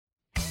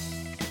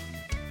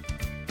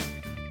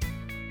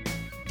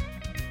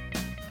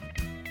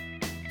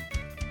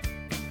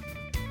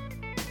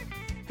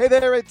Hey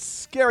there,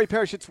 it's Gary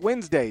Parrish. It's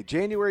Wednesday,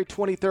 January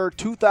 23rd,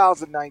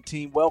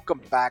 2019.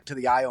 Welcome back to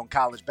the Eye on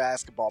College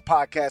Basketball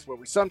podcast, where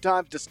we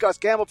sometimes discuss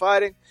camel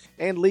fighting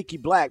and leaky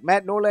black.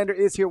 Matt Norlander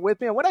is here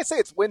with me. And when I say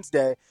it's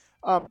Wednesday,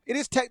 it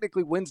is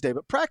technically Wednesday,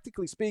 but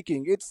practically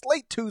speaking, it's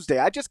late Tuesday.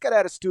 I just got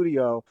out of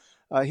studio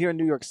here in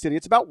New York City.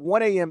 It's about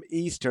 1 a.m.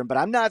 Eastern, but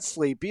I'm not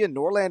sleepy, and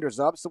Norlander's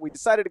up, so we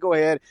decided to go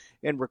ahead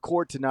and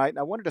record tonight. And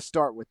I wanted to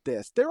start with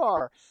this. There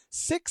are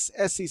 6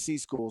 SEC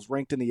schools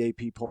ranked in the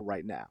AP poll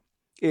right now.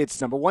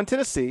 It's number 1,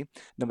 Tennessee,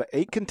 number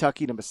 8,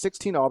 Kentucky, number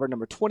 16, Auburn,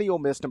 number 20, Ole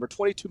Miss, number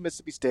 22,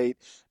 Mississippi State,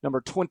 number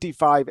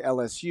 25,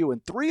 LSU.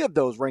 And 3 of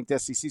those ranked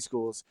SEC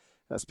schools,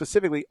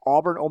 specifically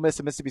Auburn, Ole Miss,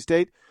 and Mississippi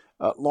State,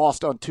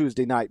 lost on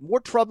Tuesday night. More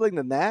troubling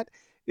than that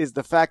is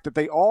the fact that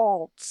they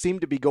all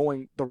seem to be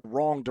going the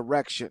wrong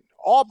direction.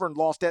 Auburn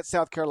lost at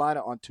South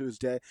Carolina on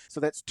Tuesday, so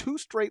that's 2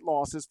 straight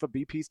losses for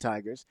BP's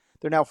Tigers.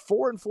 They're now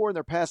 4-4 in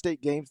their past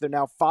 8 games. They're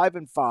now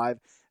 5-5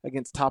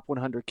 against top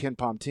 100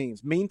 KenPom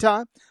teams.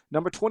 Meantime,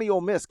 number 20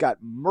 Ole Miss got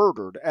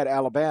murdered at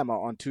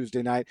Alabama on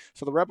Tuesday night,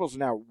 so the Rebels are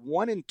now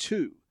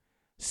 1-2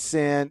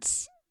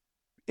 since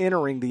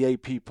entering the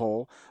AP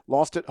poll.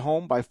 Lost at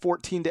home by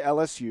 14 to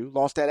LSU,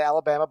 lost at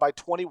Alabama by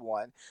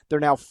 21. They're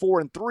now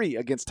 4-3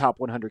 against top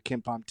 100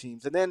 KenPom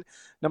teams. And then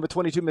number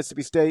 22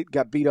 Mississippi State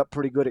got beat up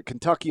pretty good at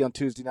Kentucky on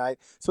Tuesday night.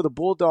 So the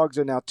Bulldogs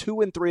are now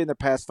 2-3 in their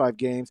past 5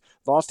 games.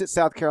 Lost at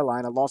South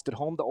Carolina, lost at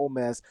home to Ole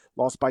Miss,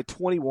 lost by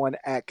 21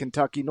 at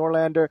Kentucky.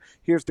 Norlander,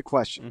 here's the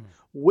question.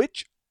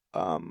 Which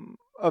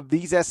of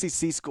these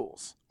SEC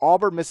schools,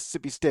 Auburn,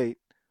 Mississippi State,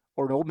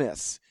 or Ole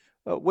Miss,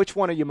 which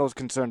one are you most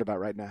concerned about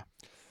right now?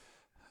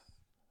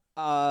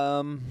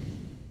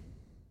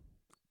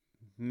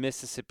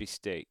 Mississippi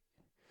State,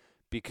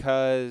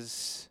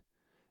 because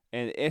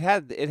it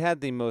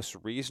had the most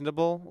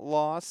reasonable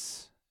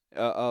loss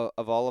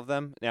of all of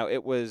them. Now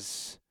it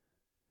wasn't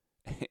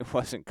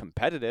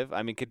competitive.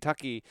 I mean,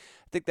 Kentucky,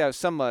 I think that was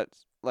somewhat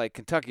like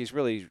Kentucky's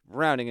really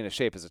rounding into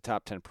shape as a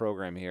top 10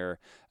 program here,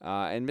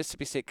 and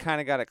Mississippi State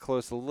kind of got it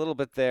close a little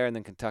bit there, and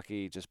then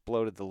Kentucky just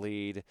bloated the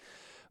lead.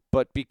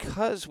 But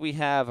because we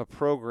have a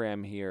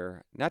program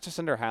here, not just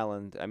under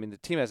Howland, I mean, the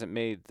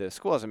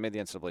school hasn't made the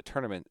NCAA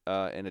tournament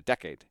in a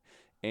decade.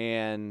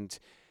 And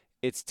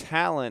its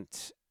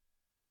talent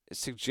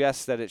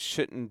suggests that it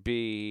shouldn't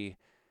be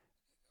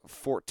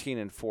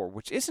 14-4,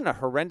 which isn't a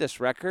horrendous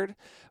record,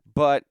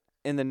 but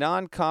in the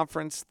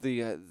non-conference,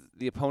 the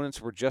opponents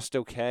were just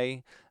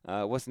okay.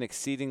 It wasn't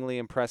exceedingly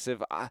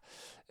impressive.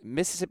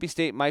 Mississippi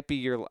State might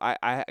be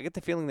I get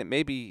the feeling that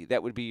maybe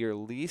that would be your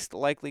least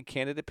likely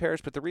candidate,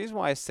 Parrish. But the reason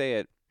why I say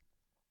it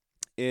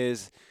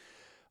is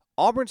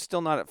Auburn's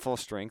still not at full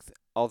strength.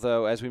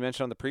 Although, as we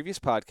mentioned on the previous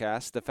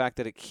podcast, the fact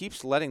that it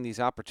keeps letting these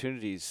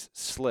opportunities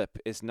slip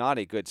is not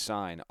a good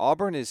sign.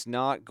 Auburn is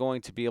not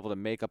going to be able to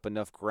make up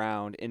enough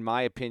ground, in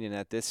my opinion,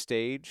 at this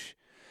stage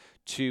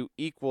to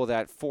equal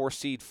that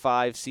 4-seed,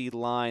 5-seed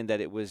line that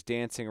it was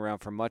dancing around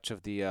for much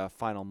of the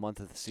final month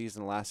of the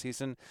season last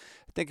season.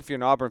 I think if you're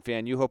an Auburn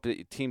fan, you hope that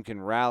your team can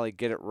rally,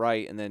 get it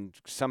right, and then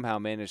somehow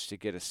manage to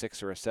get a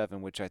 6 or a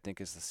 7, which I think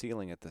is the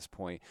ceiling at this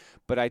point.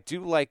 But I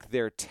do like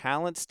their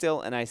talent still,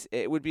 and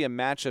it would be a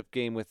matchup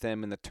game with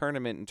them in the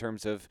tournament in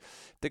terms of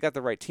if they got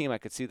the right team. I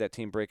could see that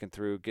team breaking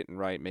through, getting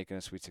right, making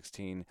a Sweet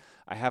 16.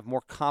 I have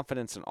more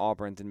confidence in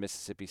Auburn than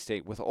Mississippi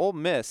State. With Ole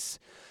Miss,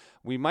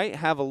 we might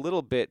have a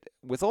little bit.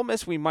 With Ole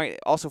Miss, we might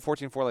also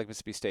 14-4 like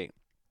Mississippi State.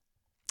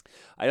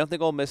 I don't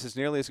think Ole Miss is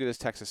nearly as good as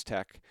Texas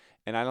Tech,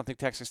 and I don't think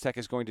Texas Tech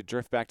is going to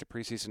drift back to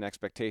preseason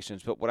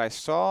expectations. But what I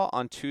saw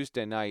on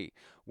Tuesday night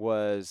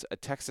was a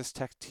Texas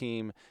Tech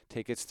team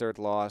take its 3rd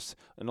loss,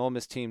 an Ole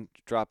Miss team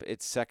drop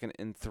its 2nd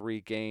in 3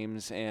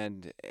 games,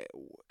 and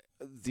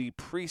the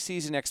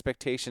preseason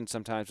expectation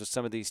sometimes with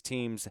some of these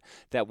teams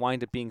that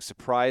wind up being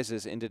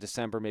surprises into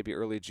December, maybe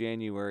early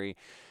January,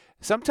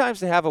 sometimes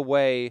they have a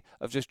way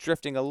of just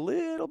drifting a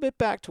little bit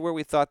back to where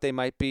we thought they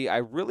might be. I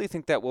really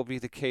think that will be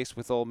the case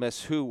with Ole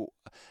Miss, who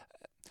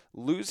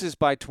loses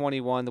by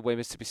 21 the way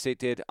Mississippi State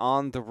did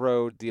on the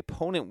road. The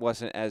opponent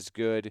wasn't as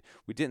good.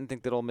 We didn't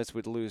think that Ole Miss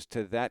would lose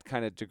to that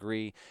kind of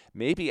degree.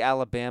 Maybe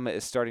Alabama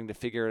is starting to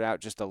figure it out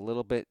just a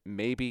little bit.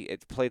 Maybe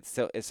it played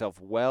itself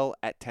well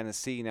at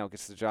Tennessee. Now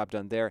gets the job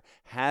done there.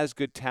 Has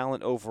good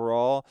talent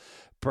overall.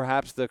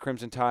 Perhaps the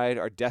Crimson Tide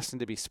are destined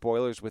to be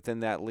spoilers within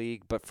that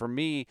league. But for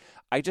me,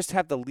 I just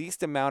have the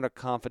least amount of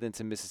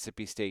confidence in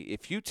Mississippi State.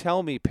 If you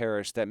tell me,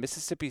 Parrish, that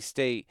Mississippi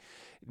State,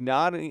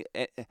 I'm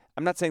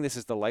not saying this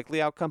is the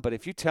likely outcome, but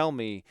if you tell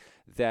me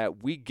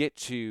that we get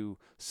to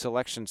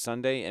Selection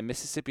Sunday and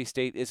Mississippi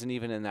State isn't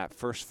even in that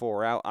first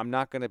 4 out, I'm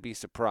not going to be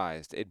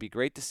surprised. It'd be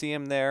great to see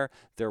them there.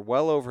 They're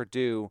well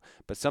overdue,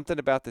 but something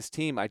about this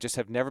team, I just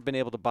have never been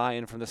able to buy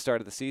in from the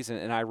start of the season,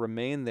 and I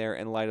remain there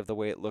in light of the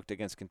way it looked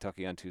against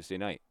Kentucky on Tuesday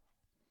night.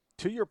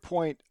 To your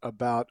point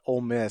about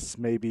Ole Miss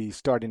maybe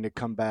starting to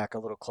come back a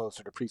little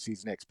closer to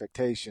preseason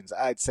expectations,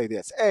 I'd say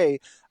this.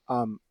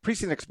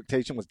 Preseason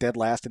expectation was dead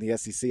last in the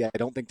SEC. I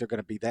don't think they're going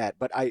to be that,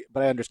 but I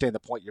understand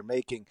the point you're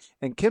making.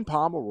 And Ken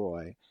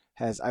Pomeroy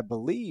has, I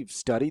believe,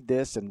 studied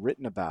this and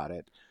written about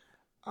it,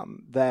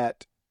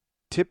 that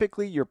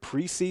typically your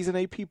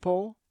preseason AP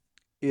poll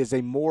is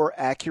a more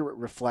accurate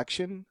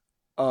reflection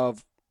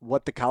of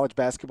what the college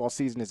basketball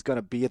season is going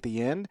to be at the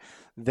end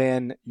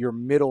than your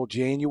middle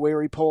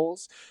January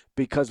polls,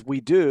 because we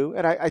do,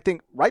 and I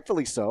think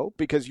rightfully so,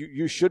 because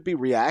you should be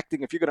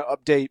reacting. If you're going to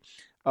update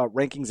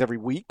rankings every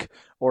week,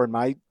 or in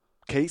my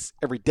case,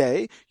 every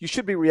day, you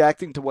should be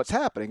reacting to what's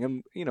happening.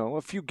 And,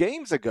 a few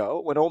games ago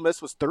when Ole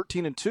Miss was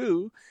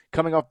 13-2,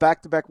 coming off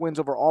back-to-back wins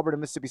over Auburn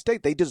and Mississippi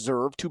State, they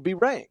deserve to be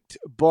ranked.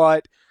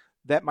 But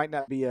that might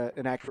not be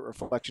an accurate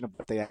reflection of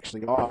what they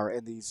actually are.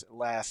 And these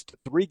last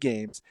 3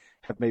 games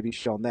have maybe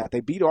shown that. They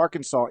beat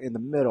Arkansas in the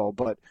middle,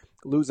 but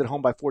lose at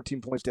home by 14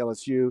 points to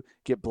LSU,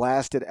 get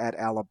blasted at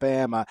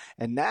Alabama.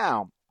 And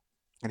now,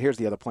 and here's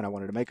the other point I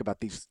wanted to make about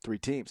these 3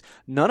 teams.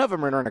 None of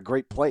them are in a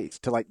great place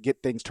to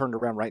get things turned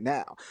around right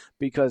now,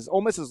 because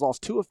Ole Miss has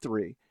lost 2 of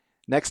 3.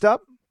 Next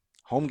up,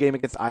 home game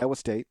against Iowa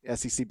State,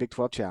 SEC Big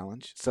 12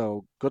 Challenge.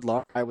 So good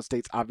luck. Iowa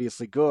State's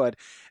obviously good.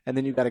 And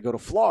then you got to go to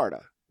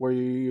Florida, where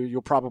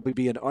you'll probably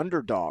be an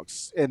underdog.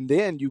 And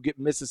then you get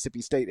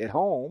Mississippi State at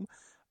home.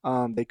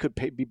 They could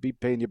be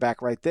paying you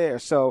back right there.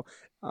 So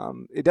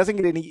it doesn't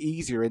get any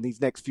easier in these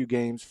next few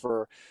games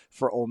for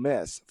Ole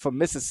Miss. For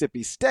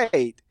Mississippi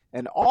State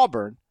and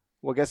Auburn,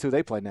 well, guess who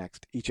they play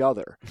next? Each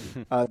other.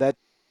 That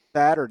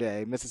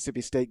Saturday,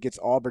 Mississippi State gets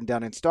Auburn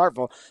down in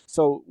Starkville.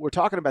 So we're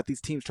talking about these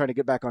teams trying to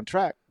get back on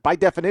track. By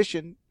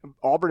definition,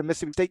 Auburn and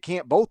Mississippi State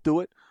can't both do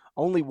it.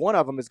 Only one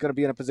of them is going to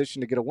be in a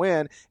position to get a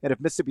win. And if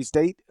Mississippi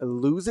State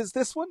loses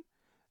this one,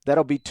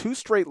 that'll be 2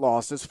 straight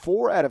losses,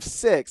 4 out of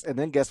 6. And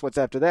then guess what's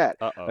after that?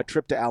 A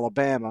trip to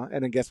Alabama.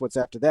 And then guess what's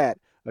after that?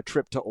 A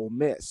trip to Ole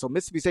Miss. So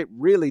Mississippi State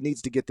really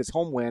needs to get this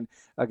home win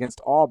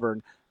against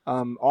Auburn.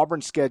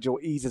 Auburn's schedule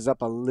eases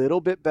up a little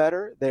bit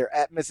better. They're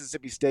at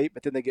Mississippi State,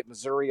 but then they get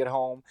Missouri at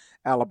home,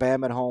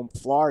 Alabama at home,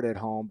 Florida at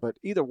home. But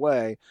either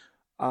way,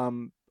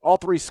 all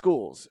 3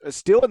 schools are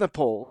still in the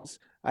polls.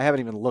 I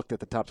haven't even looked at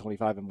the top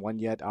 25 and 1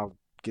 yet. I'll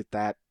get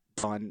that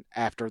done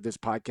after this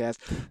podcast.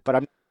 But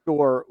I'm not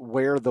sure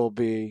where they'll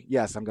be.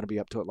 Yes, I'm going to be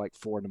up to it like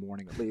 4 in the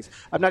morning at least.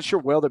 I'm not sure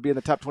where they'll be in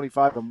the top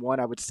 25 and 1.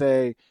 I would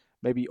say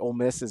maybe Ole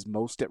Miss is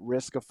most at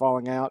risk of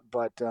falling out.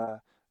 But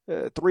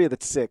 3 of the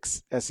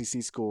 6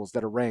 SEC schools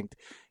that are ranked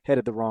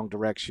headed the wrong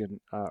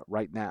direction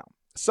right now.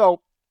 So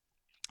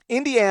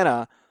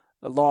Indiana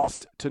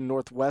lost to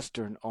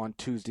Northwestern on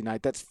Tuesday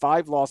night. That's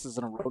 5 losses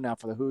in a row now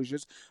for the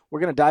Hoosiers.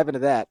 We're going to dive into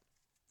that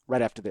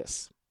right after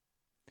this.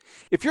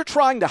 If you're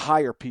trying to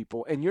hire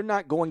people and you're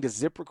not going to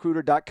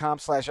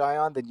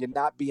ZipRecruiter.com/Ion, then you're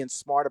not being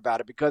smart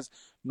about it, because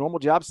normal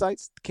job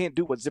sites can't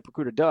do what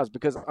ZipRecruiter does,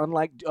 because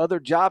unlike other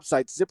job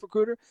sites,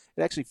 ZipRecruiter,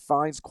 it actually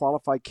finds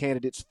qualified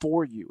candidates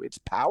for you. It's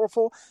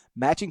powerful.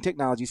 Matching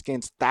technology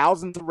scans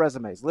thousands of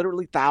resumes,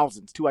 literally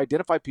thousands, to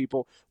identify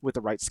people with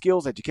the right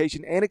skills,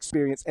 education, and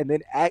experience, and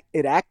then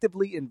it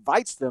actively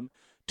invites them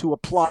to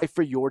apply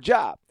for your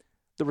job.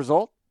 The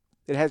result?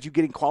 It has you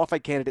getting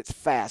qualified candidates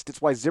fast.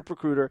 It's why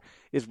ZipRecruiter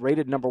is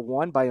rated number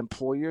 1 by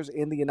employers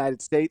in the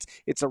United States.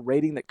 It's a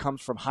rating that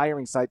comes from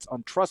hiring sites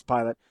on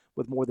Trustpilot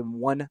with more than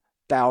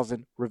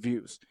 1,000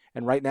 reviews.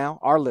 And right now,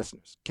 our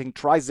listeners can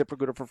try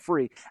ZipRecruiter for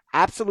free,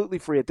 absolutely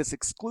free, at this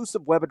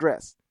exclusive web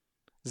address,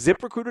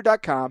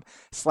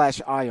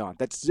 ZipRecruiter.com/Ion.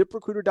 That's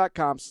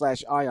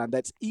ZipRecruiter.com/Ion.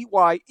 That's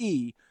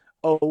EYEON.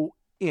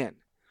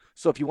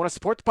 So if you want to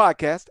support the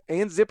podcast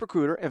and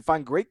ZipRecruiter and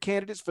find great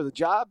candidates for the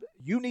job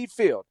you need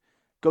filled,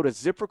 go to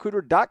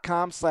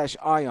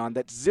ZipRecruiter.com/Ion.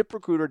 That's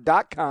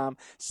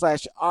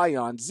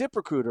ZipRecruiter.com/Ion.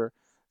 ZipRecruiter,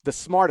 the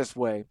smartest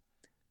way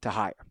to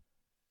hire.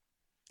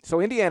 So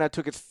Indiana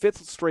took its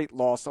 5th straight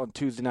loss on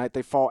Tuesday night.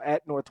 They fall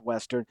at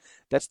Northwestern.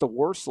 That's the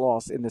worst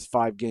loss in this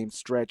 5-game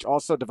stretch.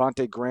 Also,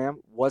 Devontae Graham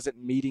wasn't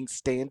meeting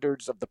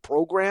standards of the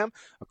program,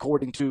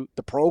 according to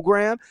the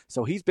program.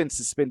 So he's been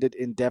suspended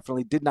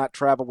indefinitely, did not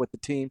travel with the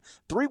team.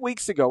 3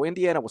 weeks ago,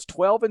 Indiana was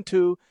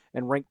 12-2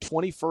 and ranked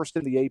 21st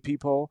in the AP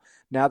poll.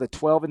 Now they're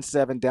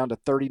 12-7, down to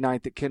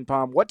 39th at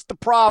KenPom. What's the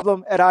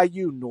problem at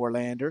IU,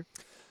 Norlander?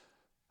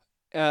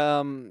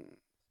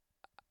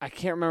 I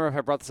can't remember if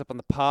I brought this up on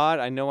the pod.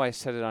 I know I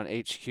said it on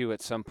HQ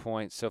at some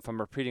point, so if I'm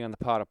repeating on the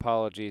pod,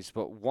 apologies.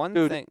 But one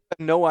thing... I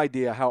have no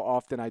idea how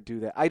often I do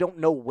that. I don't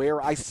know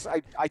where I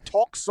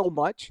talk so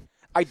much.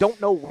 I don't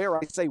know where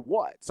I say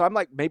what. So I'm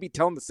like maybe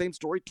telling the same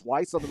story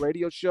twice on the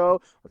radio show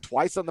or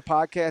twice on the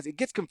podcast. It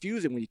gets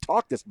confusing when you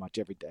talk this much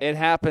every day. It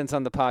happens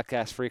on the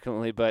podcast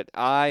frequently, but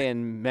I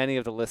and many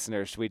of the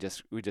listeners, we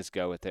just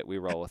go with it. We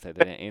roll with it.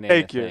 It ain't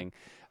anything.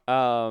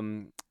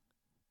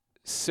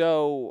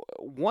 So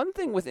one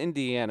thing with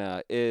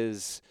Indiana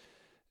is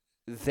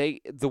the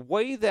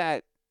way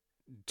that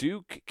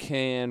Duke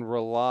can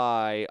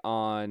rely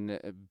on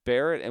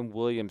Barrett and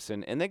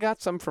Williamson, and they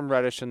got some from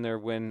Reddish in their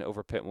win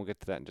over Pitt, and we'll get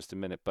to that in just a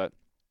minute. But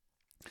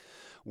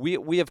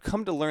we have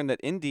come to learn that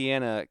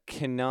Indiana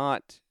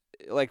cannot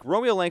like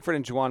Romeo Langford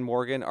and Juwan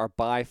Morgan are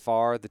by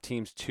far the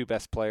team's two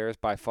best players,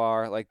 by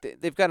far. Like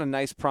they've got a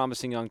nice,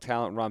 promising young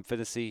talent. Ron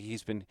Finney,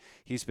 he's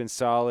been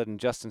solid, and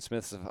Justin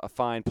Smith's a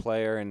fine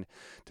player, and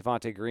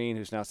Devontae Green,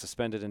 who's now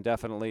suspended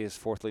indefinitely, is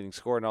fourth leading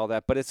scorer and all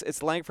that. But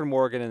it's Langford,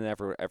 Morgan, and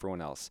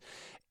everyone else.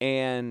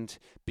 And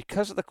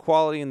because of the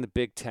quality in the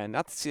Big Ten,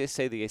 not to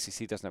say the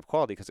ACC doesn't have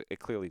quality, because it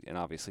clearly and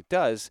obviously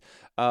does,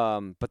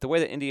 but the way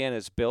that Indiana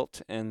is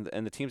built and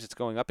the teams it's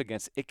going up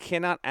against, it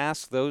cannot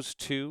ask those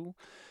two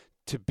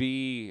to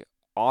be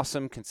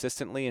awesome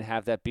consistently and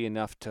have that be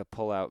enough to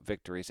pull out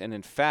victories. And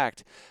in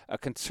fact, a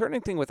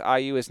concerning thing with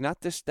IU is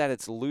not just that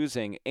it's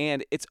losing,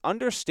 and it's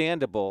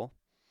understandable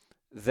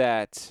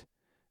that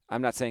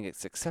I'm not saying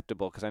it's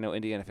acceptable because I know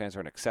Indiana fans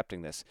aren't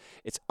accepting this.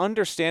 It's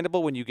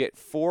understandable when you get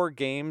 4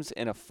 games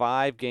in a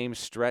 5-game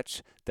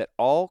stretch that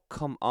all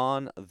come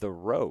on the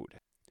road.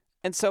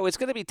 And so it's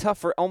going to be tough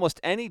for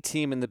almost any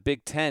team in the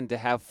Big Ten to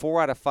have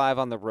 4 out of 5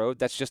 on the road.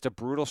 That's just a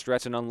brutal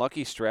stretch, an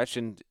unlucky stretch,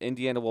 and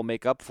Indiana will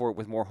make up for it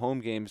with more home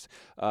games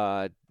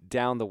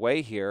down the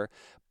way here.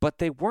 But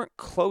they weren't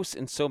close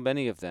in so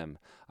many of them.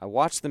 I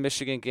watched the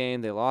Michigan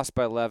game. They lost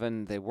by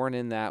 11. They weren't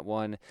in that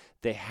one.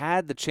 They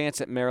had the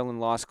chance at Maryland,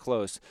 lost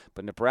close.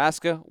 But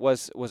Nebraska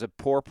was a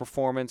poor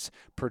performance.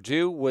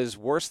 Purdue was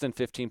worse than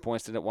 15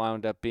 points than it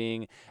wound up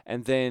being.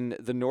 And then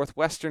the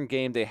Northwestern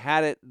game, they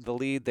had it, the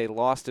lead. They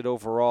lost it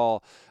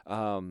overall.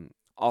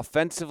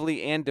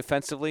 Offensively and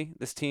defensively,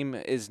 this team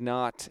is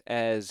not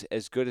as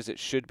good as it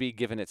should be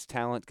given its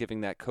talent,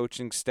 given that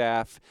coaching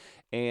staff.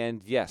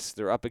 And yes,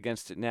 they're up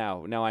against it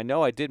now. Now, I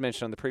know I did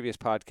mention on the previous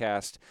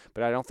podcast,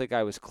 but I don't think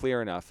I was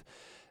clear enough.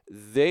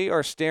 They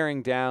are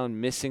staring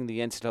down missing the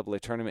NCAA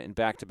tournament in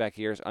back-to-back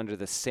years under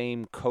the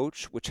same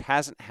coach, which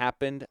hasn't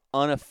happened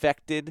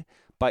unaffected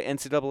by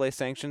NCAA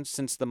sanctions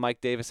since the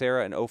Mike Davis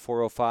era in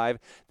 04-05.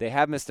 They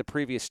have missed the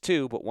previous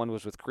 2, but one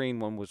was with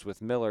Green, one was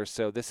with Miller.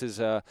 So this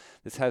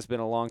has been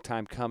a long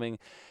time coming.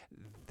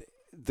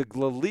 The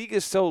league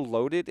is so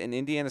loaded, and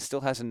Indiana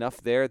still has enough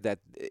there that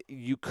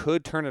you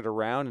could turn it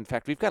around. In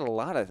fact, we've got a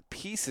lot of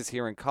pieces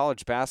here in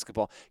college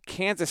basketball.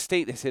 Kansas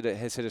State has hit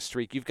a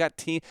streak. You've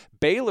got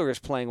Baylor is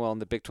playing well in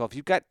the Big 12.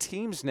 You've got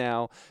teams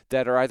now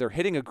that are either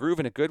hitting a groove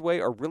in a good way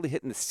or really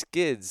hitting the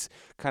skids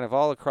kind of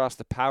all across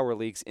the power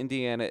leagues.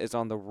 Indiana is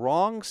on the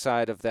wrong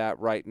side of that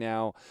right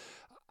now.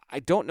 I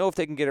don't know if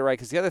they can get it right,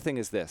 because the other thing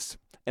is this,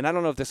 and I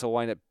don't know if this will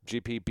wind up,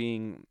 GP,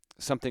 being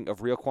something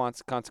of real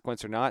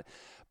consequence or not,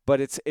 but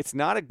it's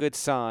not a good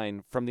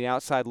sign from the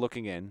outside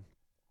looking in.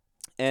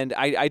 And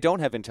I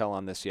don't have intel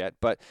on this yet,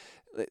 but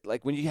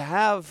like when you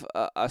have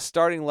a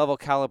starting level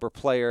caliber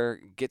player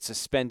get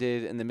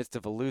suspended in the midst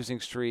of a losing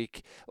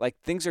streak, like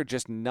things are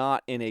just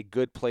not in a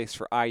good place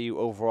for IU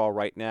overall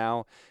right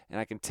now. And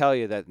I can tell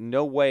you that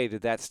no way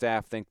did that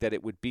staff think that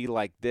it would be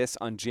like this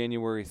on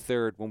January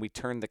 3rd when we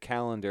turned the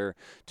calendar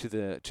to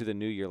the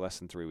new year less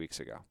than 3 weeks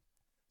ago.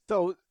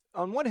 So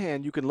on one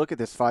hand, you can look at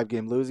this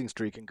 5-game losing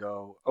streak and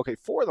go, okay,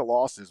 4 of the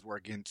losses were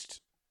against,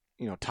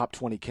 top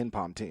 20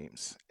 KenPom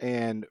teams.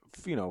 And,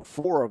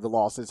 4 of the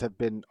losses have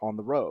been on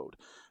the road.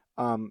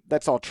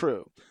 That's all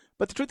true.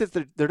 But the truth is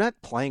they're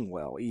not playing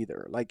well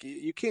either. Like,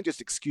 you can't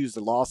just excuse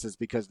the losses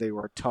because they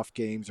were tough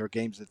games or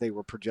games that they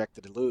were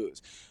projected to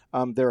lose.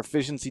 Their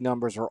efficiency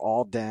numbers are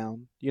all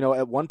down.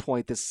 At one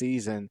point this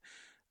season,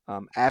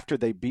 after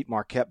they beat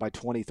Marquette by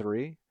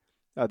 23,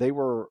 they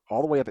were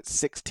all the way up at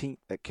 16th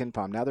at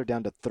KenPom. Now they're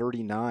down to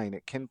 39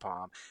 at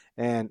KenPom.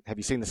 And have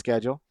you seen the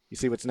schedule? You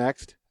see what's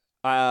next?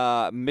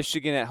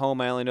 Michigan at home.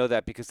 I only know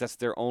that because that's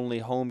their only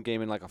home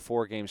game in like a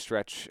 4-game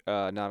stretch,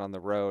 not on the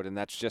road. And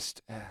that's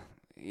just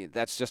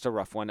a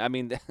rough one. I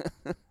mean,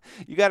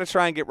 you got to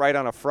try and get right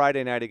on a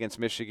Friday night against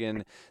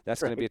Michigan.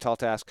 That's going to be a tall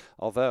task.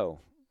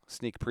 Although,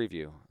 sneak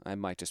preview, I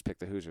might just pick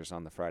the Hoosiers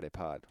on the Friday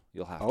pod.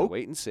 You'll have to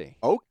wait and see.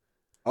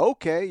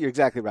 Okay, you're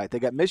exactly right. They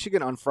got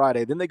Michigan on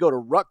Friday. Then they go to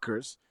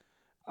Rutgers.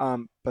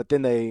 But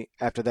then they,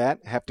 after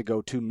that, have to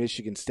go to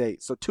Michigan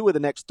State. So 2 of the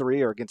next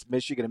 3 are against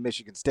Michigan and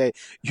Michigan State.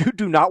 You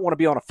do not want to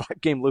be on a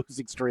 5-game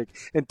losing streak,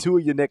 and 2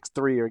 of your next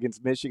 3 are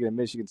against Michigan and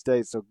Michigan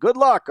State. So good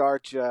luck,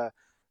 Arch.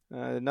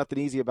 Nothing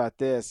easy about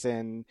this.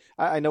 And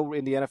I know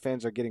Indiana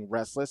fans are getting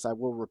restless. I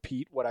will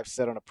repeat what I've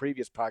said on a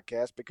previous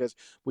podcast because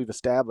we've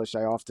established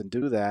I often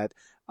do that.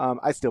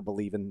 I still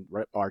believe in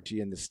Archie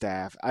and the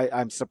staff.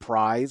 I'm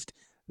surprised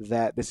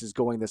that this is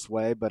going this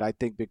way, but I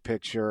think big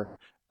picture,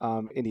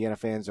 Indiana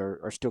fans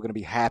are still going to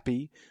be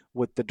happy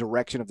with the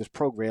direction of this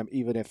program,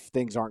 even if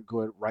things aren't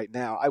good right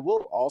now. I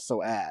will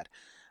also add,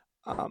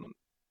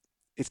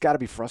 it's got to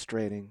be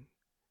frustrating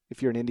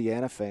if you're an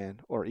Indiana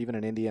fan or even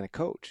an Indiana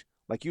coach.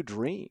 Like, you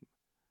dream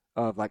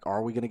of, like,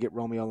 are we going to get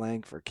Romeo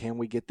Langford? Can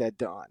we get that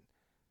done?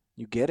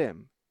 You get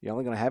him. You're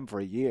only going to have him for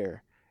a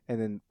year, and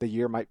then the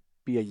year might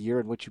be a year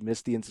in which you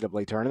miss the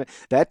NCAA tournament.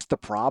 That's the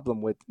problem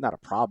with, not a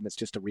problem, it's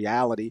just a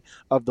reality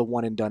of the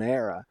one-and-done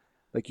era.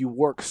 Like, you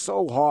work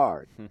so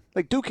hard.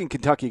 Like, Duke and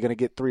Kentucky are going to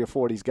get 3 or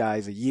 4 of these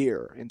guys a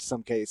year in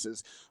some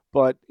cases.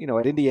 But,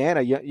 at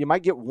Indiana, you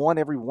might get one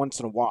every once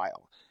in a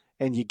while.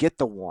 And you get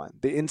the one,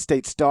 the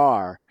in-state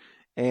star.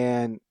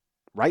 And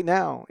right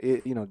now,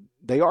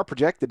 they are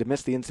projected to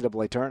miss the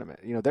NCAA tournament.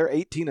 They're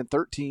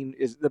 18-13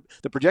 is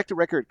the projected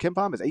record at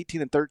KenPom is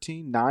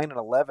 18-13,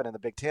 9-11 in the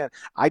Big Ten.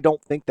 I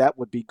don't think that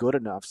would be good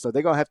enough. So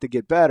they're going to have to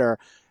get better.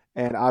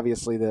 And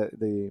obviously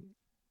the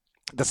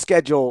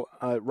schedule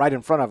right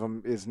in front of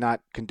them is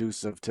not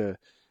conducive to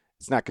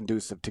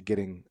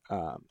getting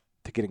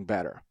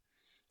better.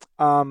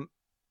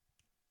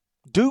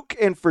 Duke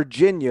and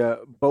Virginia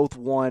both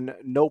won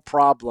no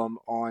problem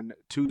on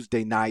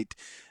Tuesday night.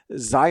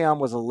 Zion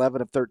was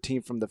 11 of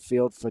 13 from the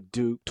field for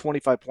Duke,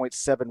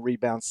 25.7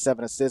 rebounds,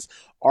 7 assists.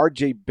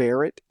 R.J.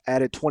 Barrett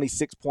added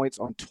 26 points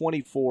on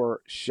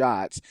 24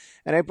 shots.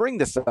 And I bring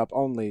this up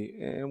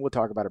only, and we'll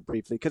talk about it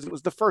briefly, because it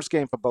was the first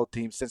game for both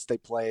teams since they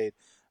played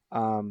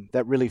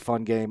that really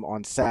fun game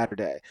on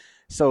Saturday.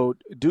 So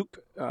Duke,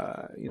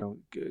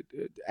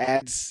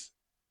 adds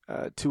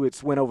to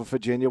its win over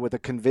Virginia with a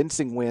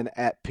convincing win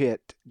at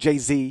Pitt.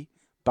 Jay-Z,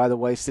 by the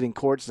way, sitting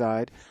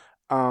courtside.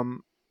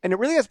 And it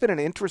really has been an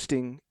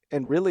interesting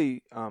and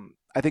really,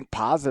 I think,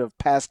 positive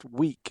past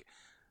week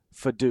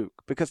for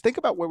Duke. Because think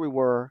about where we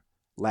were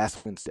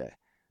last Wednesday.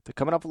 They're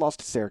coming off a loss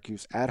to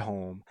Syracuse at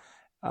home.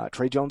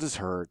 Trey Jones is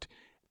hurt.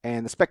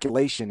 And the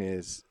speculation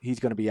is he's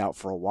going to be out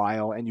for a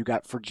while. And you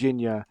got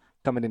Virginia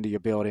coming into your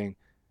building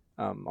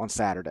on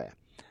Saturday.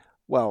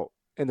 Well,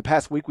 in the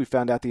past week, we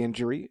found out the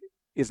injury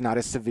is not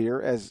as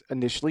severe as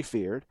initially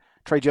feared.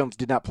 Trey Jones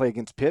did not play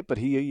against Pitt, but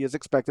he is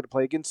expected to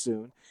play again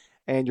soon.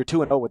 And you're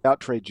 2-0 without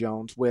Trey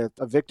Jones with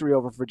a victory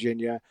over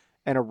Virginia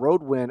and a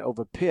road win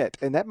over Pitt.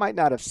 And that might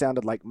not have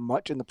sounded like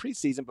much in the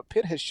preseason, but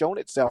Pitt has shown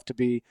itself to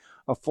be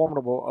a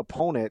formidable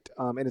opponent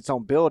in its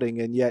own building,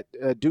 and yet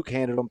Duke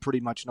handled them pretty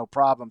much no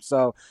problem.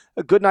 So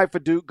a good night for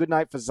Duke, good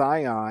night for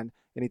Zion.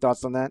 Any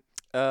thoughts on that?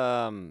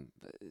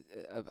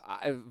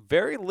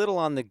 Very little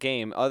on the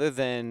game other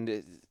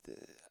than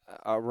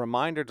a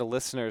reminder to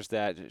listeners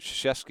that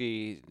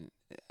Krzyzewski,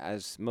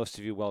 as most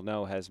of you well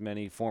know, has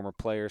many former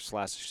players /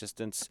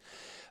 assistants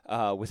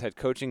with head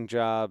coaching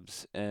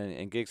jobs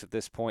and gigs at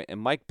this point. And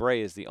Mike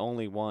Brey is the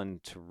only one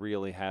to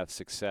really have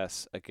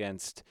success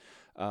against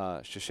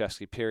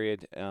Krzyzewski,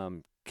 period.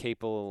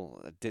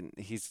 Capel didn't.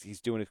 He's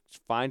doing a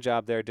fine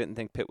job there. Didn't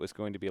think Pitt was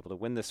going to be able to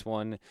win this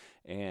one,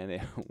 and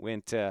it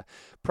went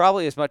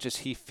probably as much as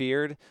he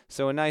feared.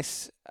 So a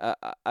nice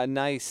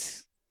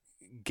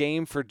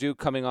game for Duke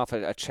coming off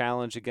a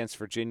challenge against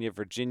Virginia.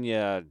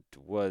 Virginia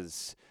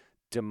was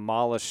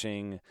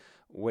demolishing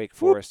Wake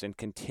Forest and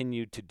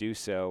continued to do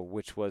so,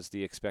 which was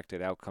the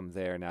expected outcome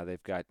there. Now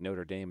they've got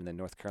Notre Dame and then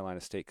North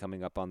Carolina State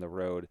coming up on the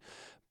road.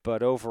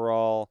 But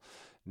overall,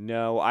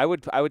 no, I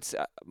would.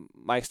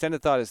 My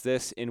extended thought is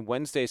this: in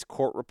Wednesday's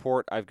court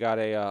report, I've got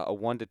a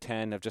 1 to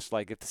 10 of just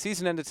like if the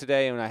season ended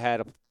today and I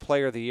had a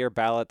Player of the Year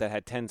ballot that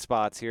had 10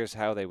 spots, here's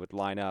how they would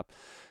line up.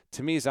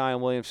 To me,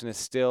 Zion Williamson is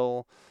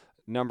still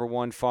number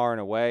one far and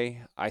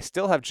away. I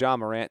still have Ja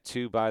Morant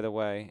too, by the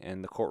way,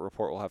 and the court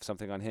report will have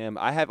something on him.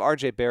 I have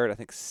R.J. Barrett, I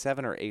think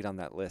 7 or 8 on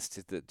that list.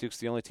 Duke's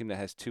the only team that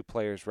has 2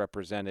 players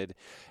represented.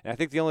 And I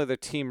think the only other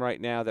team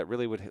right now that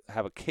really would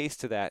have a case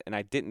to that, and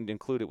I didn't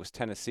include it, was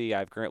Tennessee. I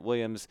have Grant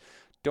Williams.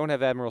 Don't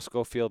have Admiral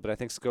Schofield, but I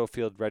think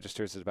Schofield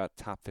registers as about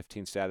top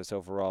 15 status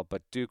overall.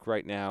 But Duke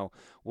right now,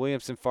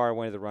 Williamson far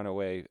away the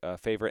runaway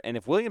favorite. And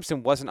if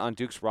Williamson wasn't on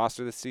Duke's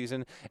roster this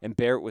season and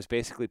Barrett was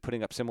basically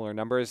putting up similar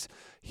numbers,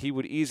 he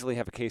would easily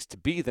have a case to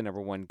be the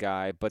number one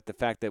guy. But the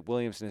fact that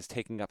Williamson is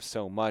taking up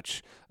so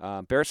much,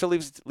 Barrett still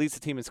leads the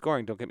team in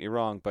scoring, don't get me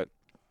wrong, but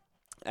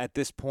at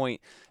this point,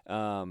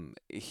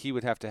 he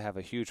would have to have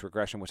a huge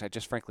regression, which I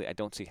frankly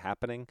don't see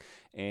happening.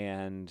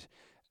 And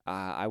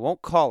I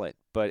won't call it,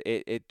 but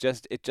it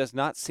does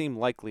not seem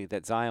likely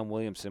that Zion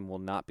Williamson will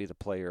not be the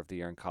Player of the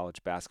Year in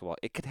college basketball.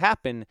 It could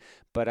happen,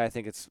 but I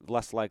think it's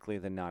less likely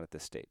than not at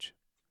this stage.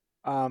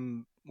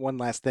 One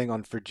last thing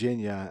on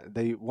Virginia.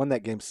 They won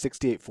that game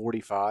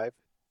 68-45.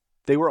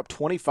 They were up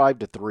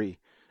 25-3.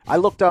 I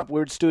looked up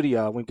Weird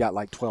Studio. We've got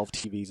like 12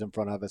 TVs in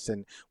front of us,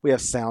 and we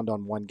have sound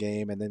on one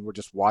game, and then we're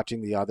just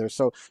watching the other.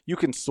 So you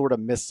can sort of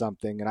miss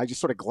something. And I just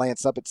sort of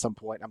glance up at some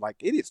point, and I'm like,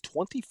 it is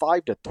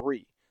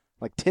 25-3.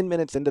 Like 10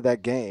 minutes into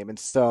that game. And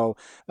so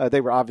they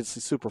were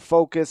obviously super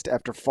focused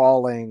after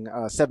falling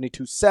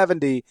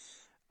 72-70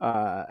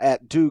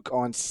 at Duke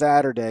on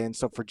Saturday. And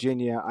so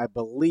Virginia, I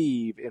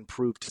believe,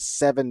 improved to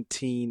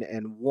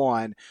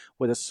 17-1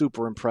 with a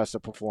super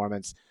impressive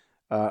performance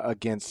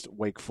against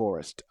Wake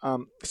Forest.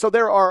 So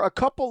there are a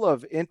couple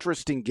of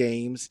interesting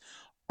games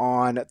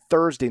on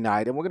Thursday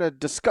night, and we're going to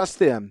discuss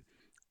them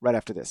right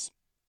after this.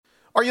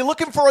 Are you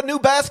looking for a new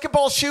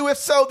basketball shoe? If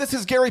so, this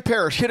is Gary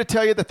Parrish here to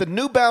tell you that the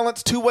New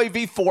Balance 2-Way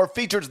V4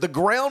 features the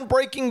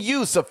groundbreaking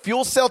use of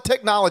fuel cell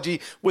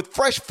technology with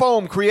fresh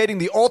foam, creating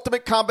the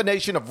ultimate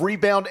combination of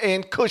rebound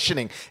and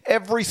cushioning.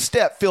 Every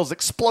step feels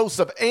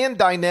explosive and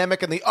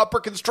dynamic, and the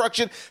upper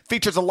construction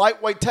features a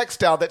lightweight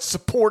textile that's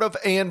supportive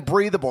and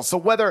breathable. So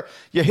whether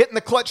you're hitting the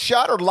clutch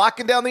shot or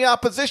locking down the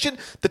opposition,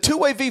 the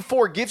 2-Way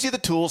V4 gives you the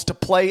tools to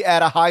play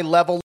at a high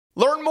level.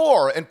 Learn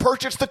more and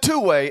purchase the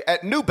 2-Way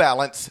at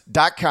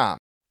newbalance.com.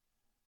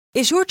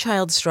 Is your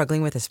child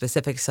struggling with a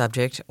specific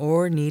subject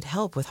or need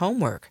help with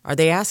homework? Are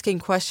they asking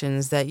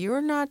questions that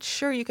you're not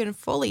sure you can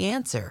fully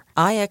answer?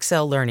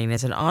 IXL Learning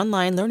is an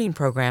online learning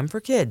program for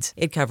kids.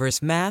 It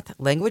covers math,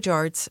 language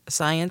arts,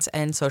 science,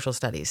 and social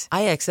studies.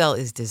 IXL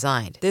is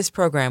designed. This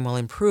program will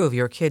improve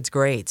your kids'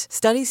 grades.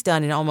 Studies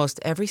done in almost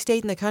every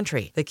state in the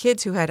country. The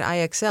kids who had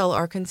IXL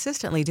are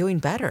consistently doing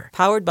better.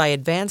 Powered by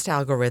advanced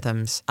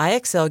algorithms,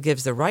 IXL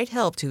gives the right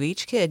help to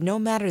each kid no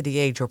matter the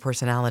age or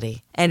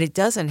personality. And it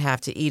doesn't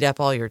have to eat up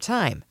all your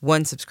time.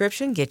 One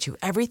subscription gets you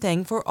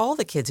everything for all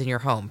the kids in your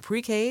home,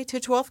 pre-K to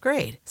 12th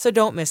grade. So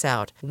don't miss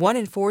out. 1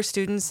 in 4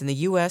 students in the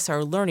U.S.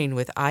 are learning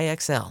with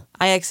IXL.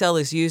 IXL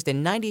is used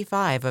in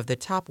 95 of the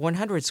top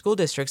 100 school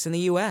districts in the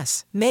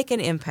U.S. Make an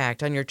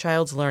impact on your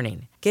child's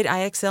learning. Get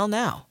IXL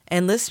now.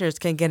 And listeners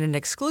can get an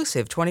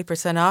exclusive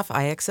 20% off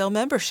IXL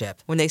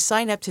membership when they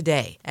sign up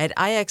today at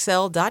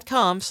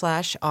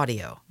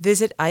IXL.com/audio.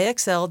 Visit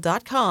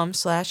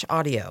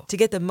IXL.com/audio to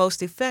get the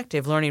most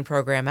effective learning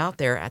program out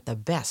there at the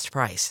best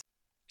price.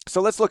 So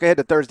let's look ahead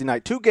to Thursday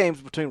night. 2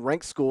 games between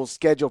ranked schools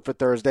scheduled for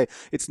Thursday.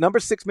 It's number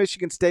 6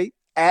 Michigan State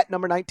at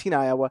number 19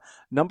 Iowa,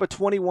 number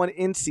 21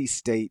 NC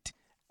State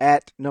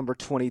at number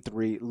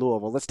 23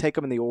 Louisville. Let's take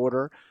them in the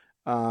order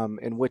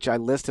in which I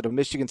listed them.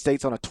 Michigan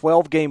State's on a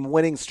 12-game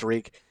winning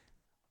streak.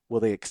 Will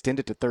they extend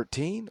it to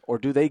 13, or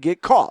do they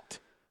get caught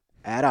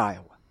at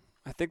Iowa?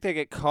 I think they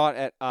get caught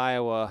at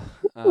Iowa.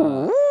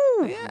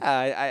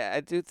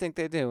 I do think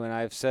they do, and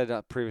I've said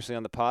previously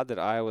on the pod that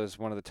Iowa is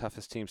one of the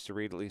toughest teams to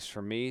read, at least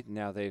for me.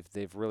 Now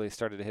they've really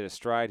started to hit a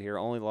stride here.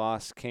 Only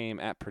loss came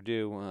at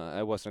Purdue.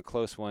 It wasn't a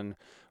close one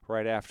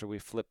right after we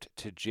flipped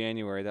to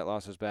January. That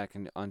loss was back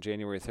on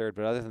January 3rd.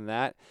 But other than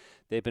that,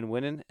 they've been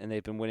winning, and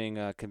they've been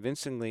winning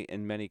convincingly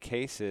in many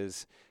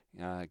cases.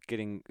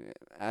 Getting,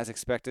 as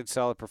expected,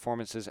 solid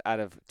performances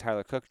out of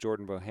Tyler Cook.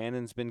 Jordan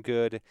Bohannon's been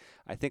good.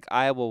 I think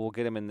Iowa will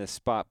get him in this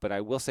spot, but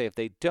I will say if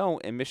they don't,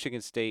 and if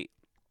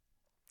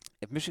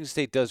Michigan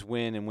State does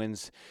win and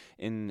wins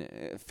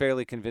in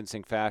fairly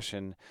convincing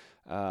fashion,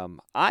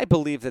 I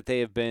believe that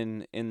they have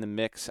been in the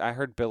mix. I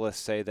heard Billis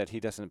say that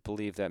he doesn't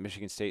believe that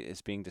Michigan State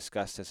is being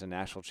discussed as a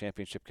national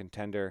championship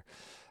contender.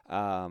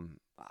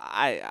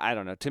 I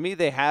don't know. To me,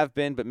 they have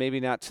been, but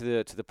maybe not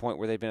to the point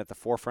where they've been at the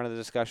forefront of the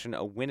discussion.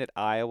 A win at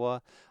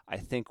Iowa, I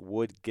think,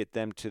 would get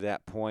them to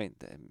that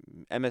point.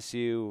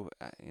 MSU,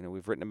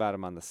 we've written about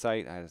them on the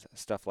site. I had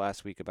stuff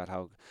last week about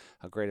how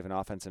great of an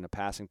offense and a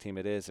passing team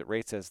it is. It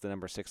rates as the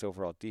number 6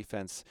 overall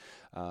defense,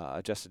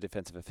 adjusted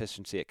defensive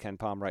efficiency at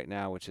KenPom right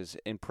now, which is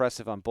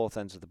impressive on both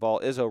ends of the ball.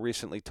 Izzo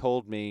recently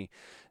told me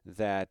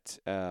that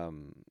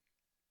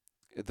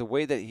the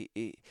way that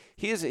he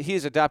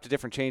has adopted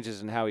different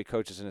changes in how he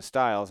coaches and his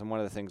styles, and one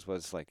of the things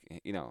was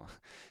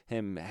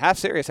him half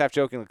serious, half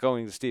joking,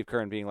 going to Steve Kerr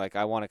and being like,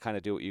 I want to kind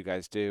of do what you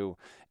guys do,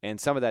 and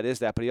some of that is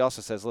that, but he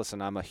also says,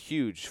 listen, I'm a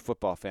huge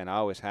football fan, I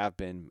always have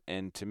been,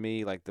 and to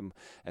me,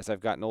 as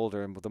I've gotten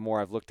older and the more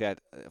I've looked at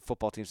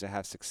football teams that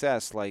have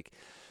success,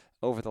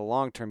 over the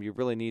long term, you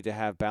really need to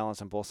have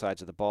balance on both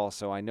sides of the ball.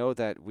 So I know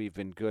that we've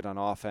been good on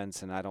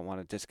offense, and I don't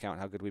want to discount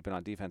how good we've been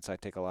on defense. I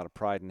take a lot of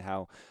pride in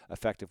how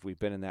effective we've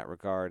been in that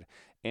regard.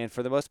 And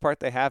for the most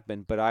part, they have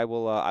been. But I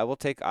will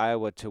take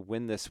Iowa to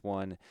win this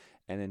one,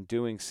 and in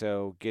doing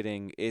so,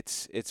 getting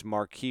its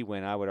marquee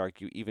win, I would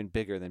argue, even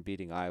bigger than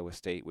beating Iowa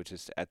State, which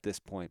is at this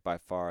point by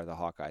far the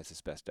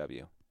Hawkeyes' best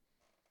W.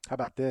 How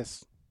about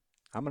this?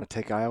 I'm going to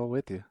take Iowa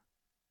with you.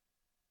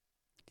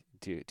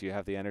 Do you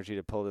have the energy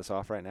to pull this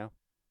off right now?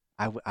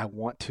 I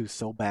want to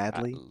so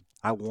badly.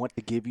 I want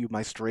to give you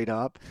my straight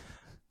up,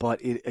 but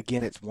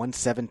it's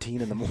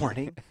 1:17 in the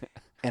morning,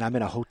 and I'm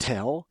in a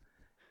hotel,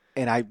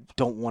 and I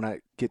don't want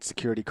to get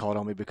security called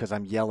on me because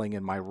I'm yelling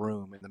in my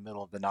room in the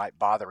middle of the night,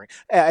 bothering.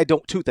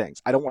 Two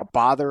things. I don't want to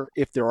bother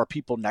if there are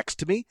people next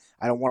to me.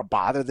 I don't want to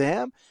bother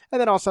them, and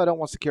then also I don't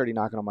want security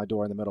knocking on my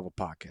door in the middle of a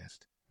podcast.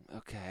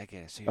 Okay, I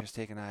get it. So you're just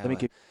taking Iowa.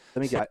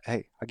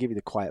 Hey, I'll give you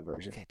the quiet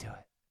version. Okay, do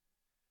it.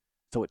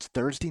 So it's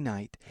Thursday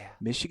night, yeah.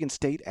 Michigan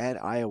State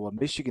at Iowa.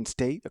 Michigan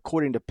State,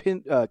 according to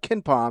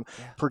KenPom,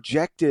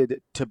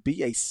 projected to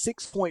be a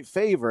 6-point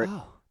favorite,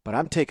 but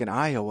I'm taking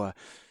Iowa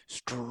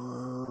straight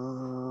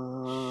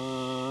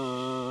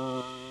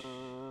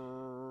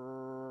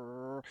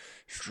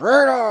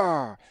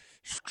up.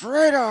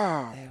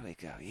 There we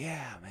go.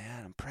 Yeah,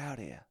 man, I'm proud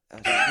of you.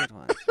 That was a good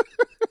one.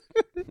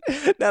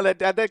 Now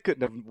that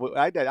couldn't have.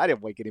 I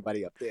didn't wake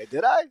anybody up there,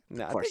 did I?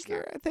 No, I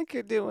think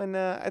you're doing.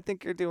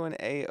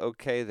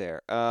 A-okay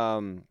there.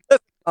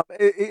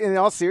 In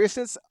all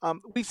seriousness,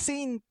 we've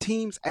seen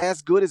teams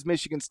as good as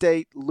Michigan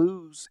State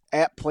lose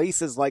at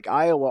places like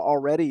Iowa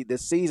already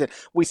this season.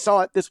 We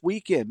saw it this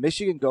weekend.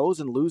 Michigan goes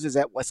and loses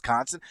at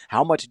Wisconsin.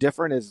 How much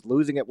different is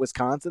losing at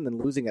Wisconsin than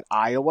losing at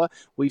Iowa?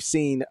 We've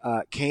seen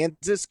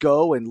Kansas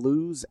go and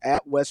lose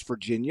at West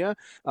Virginia.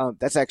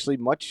 That's actually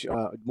much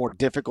more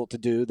difficult to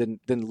do than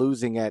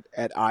losing at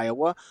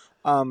Iowa.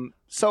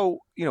 So,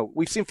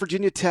 we've seen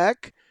Virginia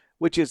Tech,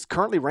 which is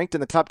currently ranked in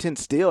the top 10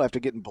 still after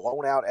getting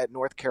blown out at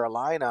North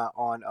Carolina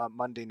on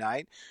Monday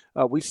night.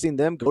 We've seen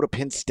them go to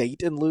Penn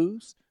State and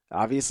lose.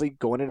 Obviously,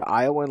 going into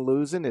Iowa and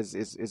losing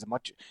is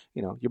much,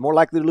 you're more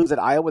likely to lose at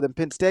Iowa than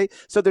Penn State.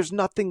 So there's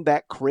nothing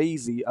that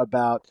crazy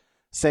about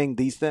saying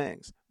these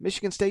things.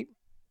 Michigan State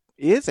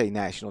is a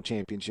national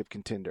championship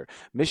contender.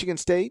 Michigan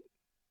State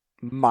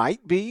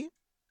might be,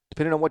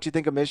 depending on what you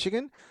think of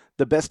Michigan,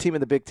 the best team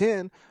in the Big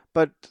Ten,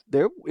 but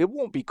it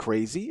won't be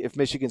crazy if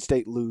Michigan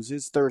State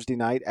loses Thursday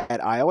night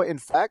at Iowa. In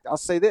fact, I'll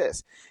say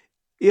this.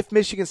 If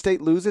Michigan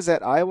State loses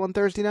at Iowa on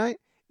Thursday night,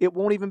 it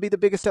won't even be the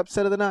biggest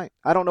upset of the night.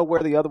 I don't know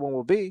where the other one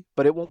will be,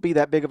 but it won't be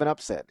that big of an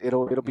upset.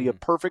 It'll be a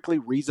perfectly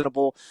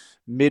reasonable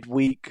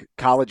midweek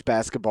college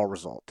basketball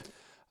result.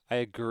 I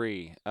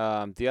agree.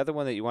 The other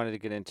one that you wanted to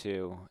get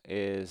into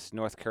is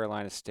North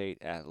Carolina State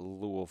at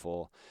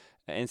Louisville.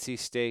 NC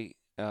State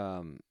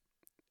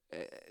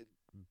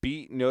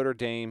beat Notre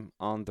Dame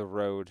on the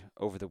road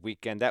over the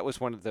weekend. That was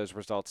one of those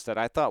results that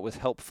I thought was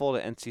helpful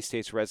to NC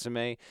State's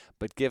resume,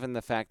 but given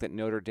the fact that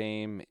Notre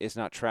Dame is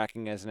not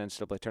tracking as an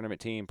NCAA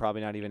tournament team,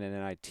 probably not even an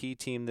NIT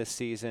team this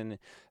season,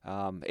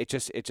 it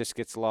just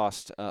gets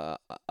lost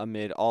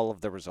amid all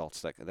of the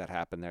results that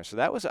happened there. So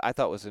that I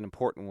thought was an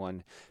important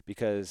one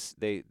because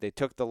they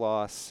took the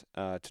loss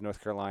to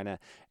North Carolina,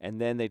 and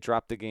then they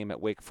dropped the game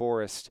at Wake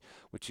Forest,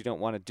 which you don't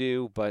want to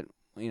do, but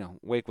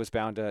Wake was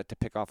bound to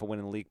pick off a win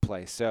in league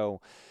play. So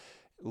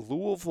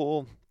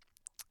Louisville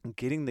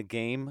getting the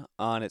game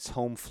on its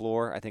home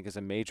floor, I think, is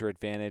a major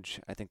advantage.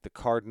 I think the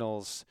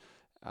Cardinals,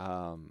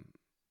 I'm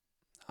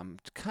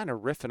kind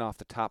of riffing off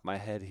the top of my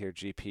head here,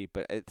 GP,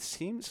 but it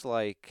seems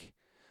like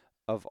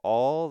of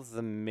all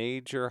the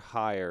major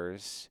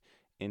hires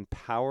in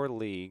power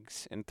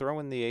leagues, and throw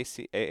in the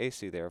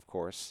AAC there, of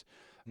course,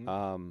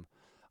 I'm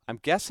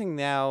guessing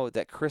now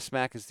that Chris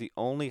Mack is the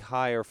only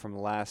hire from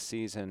last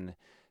season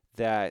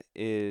that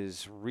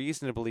is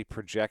reasonably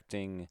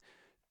projecting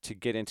to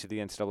get into the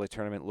NCAA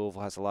tournament.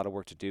 Louisville has a lot of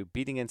work to do.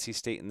 Beating NC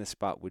State in this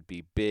spot would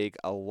be big.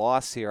 A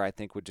loss here, I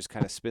think, would just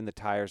kind of spin the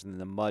tires in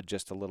the mud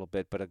just a little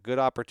bit, but a good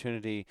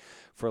opportunity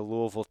for a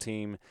Louisville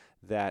team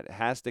that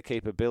has the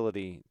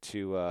capability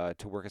to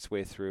work its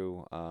way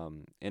through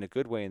in a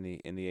good way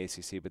in the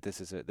ACC. But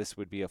this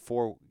would be a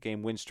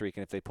 4-game win streak,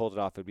 and if they pulled it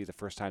off, it would be the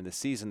first time this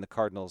season the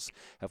Cardinals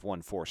have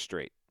won 4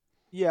 straight.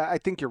 Yeah, I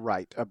think you're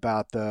right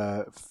about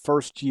the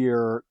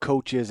first-year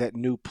coaches at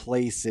new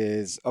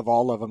places. Of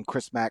all of them,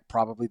 Chris Mack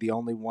probably the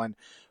only one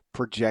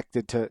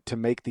projected to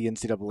make the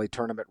NCAA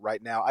tournament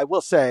right now. I will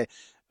say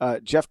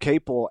Jeff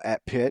Capel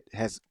at Pitt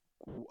has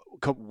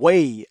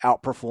way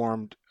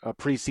outperformed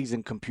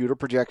preseason computer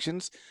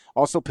projections.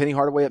 Also, Penny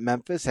Hardaway at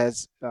Memphis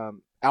has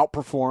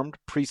outperformed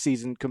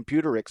preseason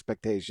computer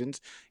expectations.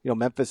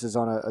 Memphis is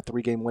on a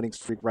 3-game winning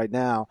streak right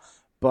now.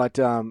 But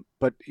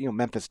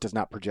Memphis does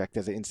not project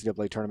as an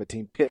NCAA tournament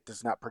team. Pitt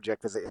does not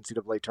project as an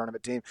NCAA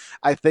tournament team.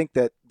 I think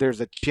that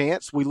there's a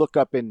chance we look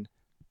up in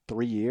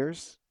 3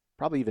 years,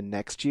 probably even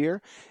next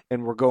year,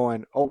 and we're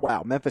going, oh,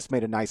 wow, Memphis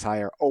made a nice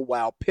hire. Oh,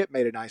 wow, Pitt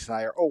made a nice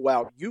hire. Oh,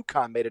 wow,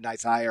 UConn made a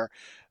nice hire.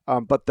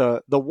 But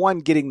the one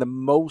getting the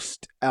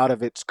most out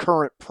of its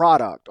current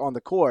product on the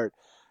court,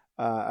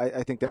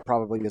 I think that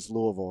probably is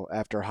Louisville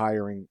after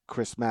hiring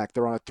Chris Mack.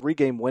 They're on a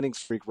 3-game winning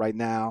streak right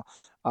now.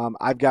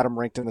 I've got them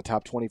ranked in the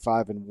top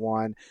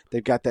 25-1.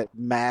 They've got that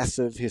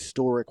massive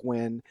historic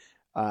win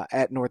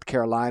at North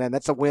Carolina. And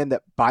that's a win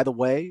that, by the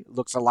way,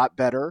 looks a lot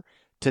better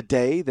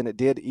today than it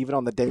did even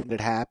on the day that it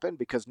happened,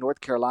 because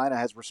North Carolina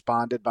has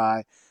responded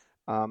by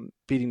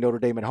beating Notre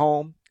Dame at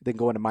home, then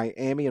going to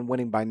Miami and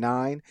winning by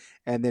 9,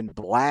 and then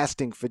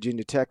blasting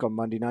Virginia Tech on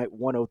Monday night,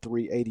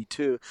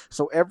 103-82.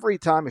 So every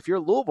time, if you're a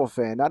Louisville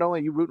fan, not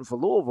only are you rooting for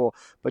Louisville,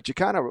 but you're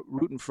kind of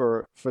rooting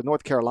for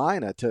North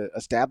Carolina to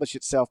establish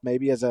itself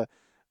maybe as a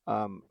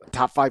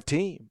top 5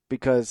 team,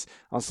 because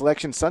on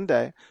Selection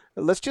Sunday,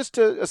 let's just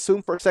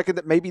assume for a second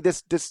that maybe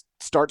this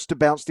starts to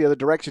bounce the other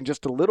direction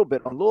just a little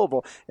bit on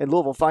Louisville, and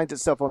Louisville finds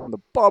itself on the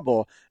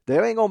bubble.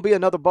 There ain't going to be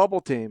another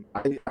bubble team.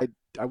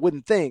 I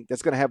wouldn't think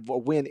that's going to have a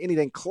win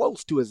anything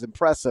close to as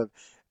impressive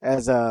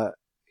as a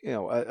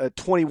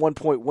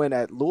 21-point win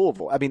at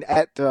Louisville. I mean,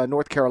 at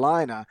North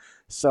Carolina.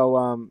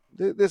 So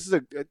this is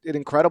an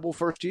incredible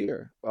first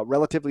year,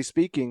 relatively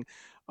speaking,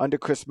 under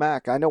Chris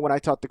Mack. I know when I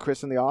talked to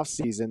Chris in the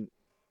offseason,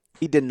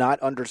 he did not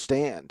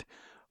understand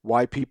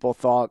why people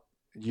thought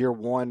year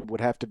one would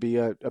have to be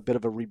a bit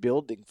of a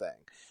rebuilding thing.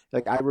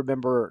 Like, I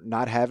remember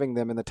not having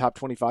them in the top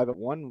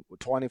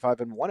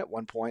 25-1 at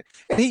one point,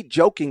 and he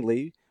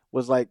jokingly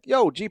was like,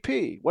 yo,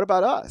 GP, what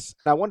about us?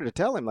 And I wanted to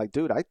tell him, like,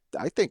 dude,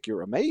 I think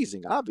you're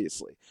amazing,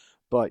 obviously,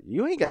 but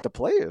you ain't got the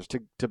players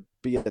to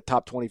be at the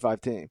top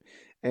 25 team.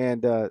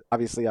 And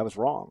obviously I was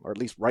wrong, or at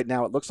least right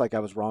now it looks like I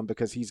was wrong,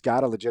 because he's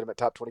got a legitimate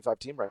top 25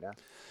 team right now.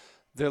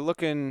 They're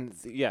looking,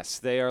 yes,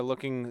 they are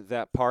looking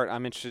that part.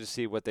 I'm interested to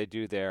see what they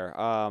do there.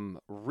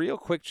 Real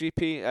quick,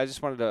 GP, I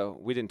just wanted to,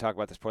 we didn't talk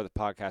about this before the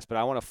podcast, but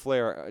I want to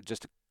flare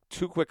just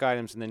two quick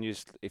items, and then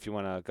if you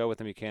want to go with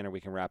them, you can, or we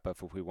can wrap up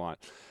if we want.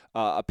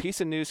 A piece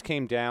of news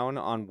came down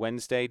on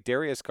Wednesday.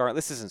 Darius Garland,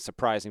 this isn't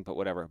surprising, but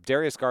whatever.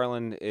 Darius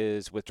Garland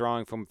is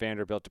withdrawing from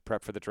Vanderbilt to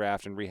prep for the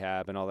draft and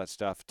rehab and all that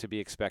stuff, to be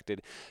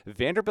expected.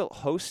 Vanderbilt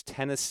hosts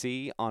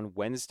Tennessee on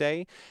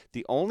Wednesday.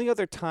 The only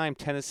other time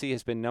Tennessee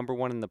has been number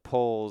one in the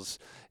polls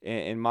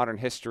in modern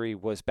history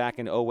was back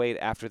in 2008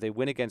 after they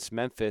win against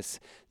Memphis.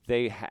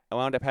 They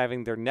wound up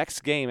having their next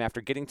game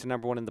after getting to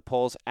number one in the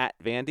polls at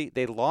Vandy.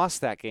 They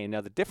lost that game.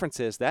 Now, the difference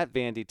is that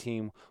Vandy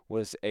team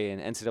was an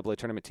NCAA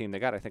tournament team. They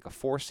got, I think, a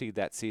 4 seed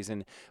that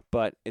season,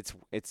 but it's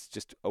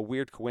just a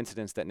weird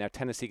coincidence that now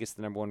Tennessee gets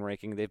the number one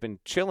ranking. They've been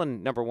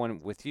chilling number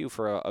one with you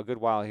for a good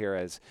while here,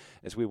 as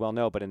we well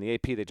know, but in the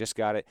AP, they just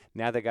got it.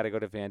 Now they got to go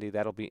to Vandy.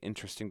 That'll be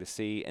interesting to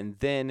see. And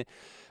then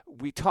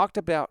we talked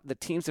about the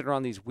teams that are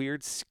on these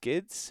weird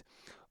skids.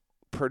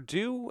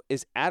 Purdue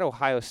is at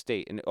Ohio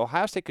State, and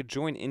Ohio State could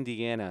join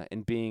Indiana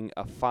in being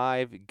a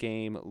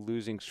 5-game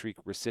losing streak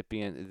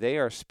recipient. They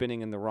are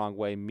spinning in the wrong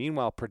way.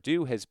 Meanwhile,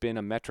 Purdue has been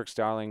a metrics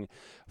darling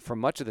for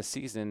much of the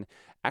season,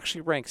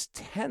 actually ranks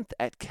 10th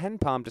at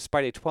KenPom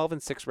despite a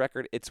 12-6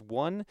 record. It's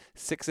won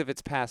 6 of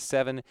its past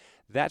 7.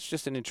 That's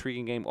just an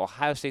intriguing game.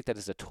 Ohio State, that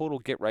is a total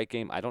get-right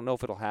game. I don't know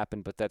if it'll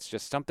happen, but that's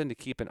just something to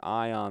keep an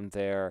eye on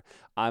there.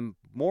 I'm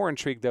more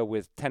intrigued, though,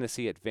 with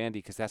Tennessee at Vandy,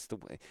 because that's the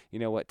way. You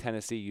know what,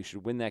 Tennessee, you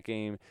should win that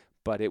game,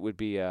 but it would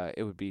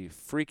be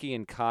freaky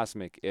and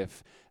cosmic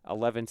if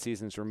 11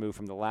 seasons removed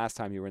from the last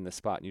time you were in the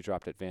spot and you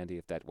dropped at Vandy,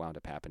 if that wound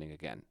up happening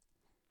again.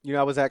 You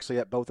know, I was actually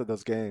at both of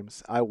those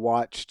games. I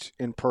watched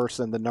in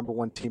person the number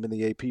one team in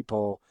the AP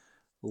poll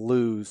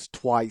lose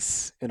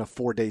twice in a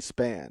 4-day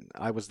span.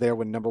 I was there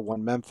when number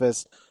one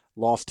Memphis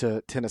lost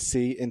to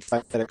Tennessee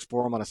inside FedEx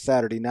Forum on a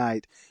Saturday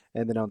night.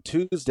 And then on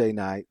Tuesday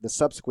night, the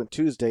subsequent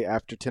Tuesday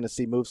after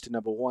Tennessee moves to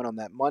number one on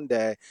that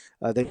Monday,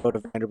 they go to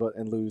Vanderbilt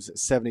and lose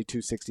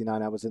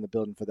 72-69. I was in the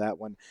building for that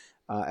one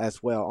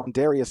as well. On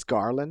Darius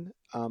Garland,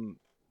 a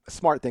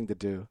smart thing to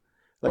do.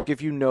 Like,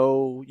 if you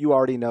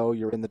already know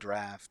you're in the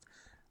draft,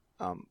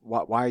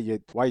 why are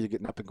you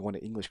getting up and going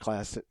to English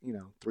class,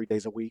 3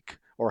 days a week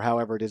or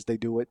however it is they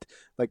do it?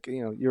 Like,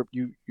 you're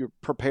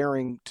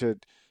preparing to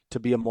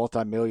be a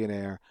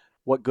multimillionaire.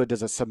 What good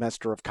does a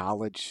semester of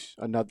college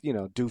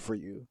do for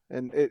you?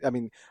 And I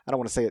don't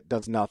want to say it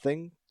does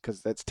nothing,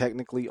 because that's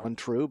technically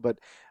untrue, but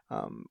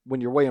when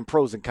you're weighing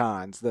pros and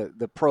cons,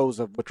 the pros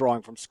of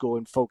withdrawing from school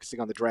and focusing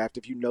on the draft,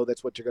 if you know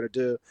that's what you're going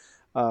to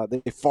do,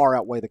 they far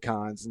outweigh the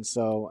cons. And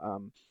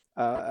so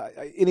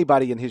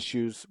anybody in his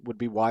shoes would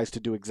be wise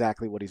to do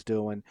exactly what he's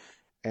doing,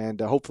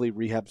 and hopefully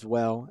rehabs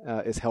well,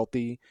 is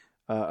healthy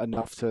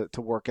enough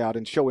to work out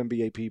and show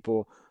NBA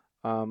people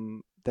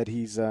that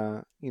he's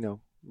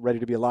ready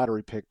to be a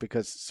lottery pick,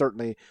 because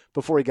certainly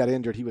before he got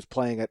injured, he was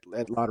playing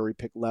at lottery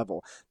pick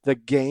level. The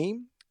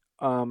game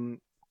on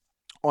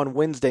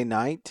Wednesday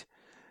night,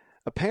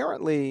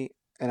 apparently,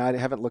 and I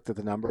haven't looked at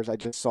the numbers, I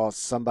just saw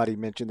somebody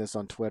mention this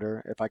on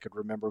Twitter. If I could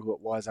remember who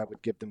it was, I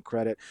would give them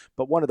credit.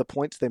 But one of the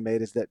points they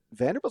made is that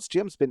Vanderbilt's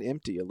gym's been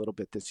empty a little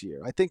bit this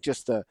year. I think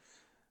just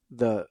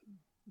the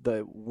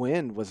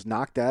wind was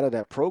knocked out of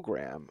that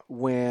program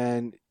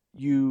when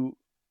you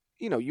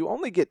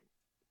only get.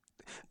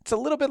 It's a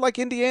little bit like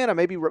Indiana,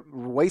 maybe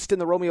wasting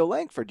the Romeo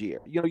Langford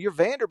year. You're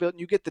Vanderbilt and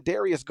you get the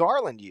Darius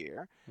Garland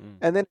year,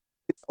 and then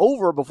it's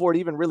over before it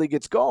even really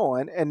gets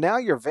going. And now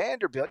you're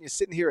Vanderbilt and you're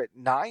sitting here at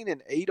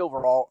 9-8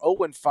 overall,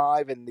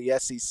 0-5 in the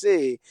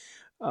SEC,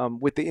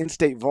 with the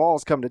in-state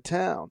Vols come to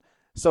town.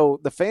 So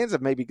the fans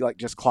have maybe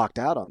just clocked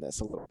out on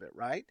this a little bit,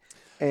 right?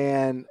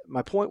 And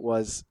my point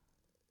was,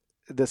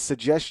 the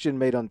suggestion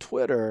made on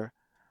Twitter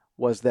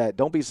was that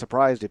don't be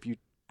surprised if you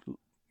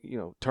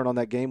turn on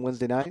that game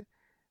Wednesday night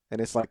and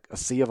it's like a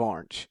sea of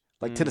orange.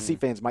 Like Tennessee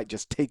fans might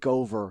just take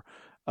over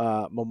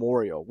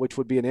Memorial, which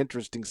would be an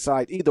interesting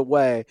sight. Either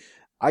way,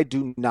 I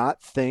do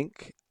not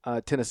think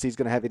Tennessee's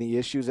going to have any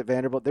issues at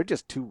Vanderbilt. They're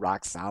just too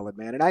rock solid,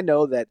 man. And I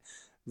know that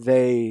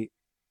they,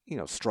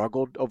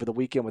 struggled over the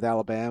weekend with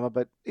Alabama,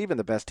 but even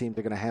the best teams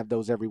are going to have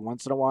those every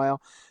once in a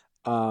while.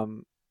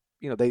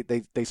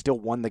 They still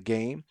won the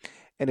game.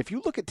 And if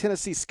you look at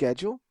Tennessee's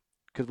schedule,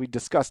 because we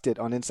discussed it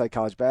on Inside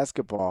College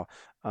Basketball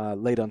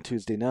late on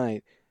Tuesday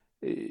night,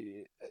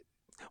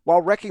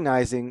 while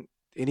recognizing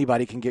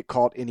anybody can get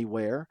caught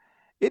anywhere,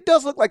 it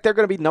does look like they're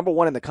going to be number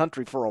one in the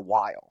country for a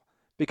while.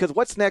 Because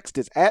what's next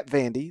is at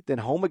Vandy, then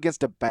home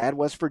against a bad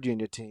West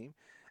Virginia team.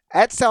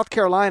 At South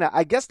Carolina,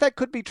 I guess that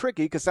could be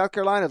tricky because South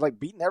Carolina is like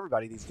beating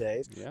everybody these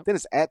days. Yep. Then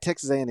it's at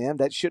Texas A&M.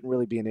 That shouldn't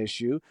really be an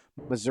issue.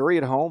 Missouri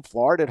at home,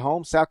 Florida at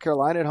home, South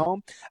Carolina at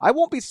home. I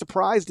won't be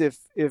surprised if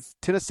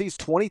Tennessee's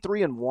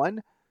 23-1,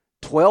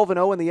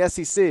 12-0 in the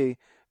SEC,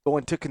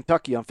 going to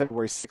Kentucky on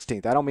February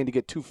 16th. I don't mean to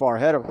get too far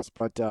ahead of us,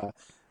 but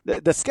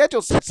the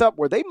schedule sets up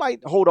where they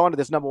might hold on to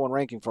this number one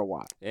ranking for a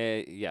while.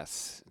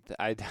 Yes.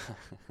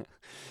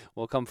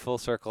 We'll come full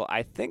circle.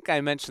 I think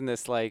I mentioned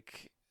this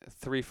like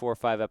 3, 4,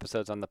 5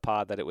 episodes on the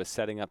pod that it was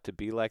setting up to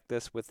be like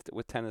this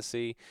with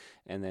Tennessee,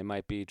 and they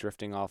might be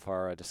drifting off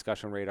our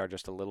discussion radar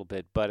just a little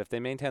bit. But if they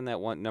maintain that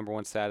number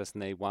one status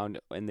and they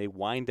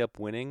wind up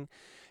winning,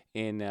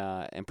 in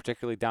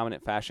particularly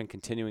dominant fashion,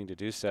 continuing to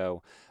do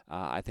so,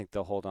 I think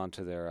they'll hold on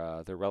to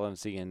their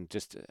relevancy and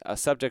just a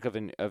subject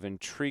of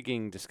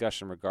intriguing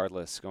discussion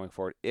regardless going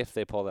forward if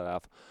they pull that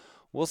off.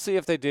 We'll see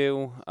if they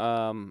do.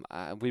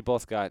 We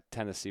both got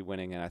Tennessee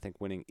winning, and I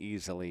think winning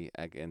easily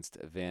against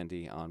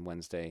Vandy on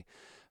Wednesday.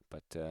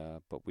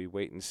 But we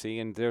wait and see.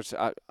 And there's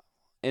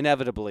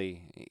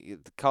inevitably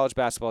college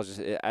basketball is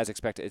just as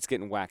expected. It's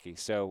getting wacky.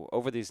 So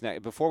over these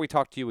before we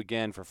talk to you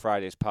again for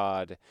Friday's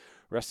pod,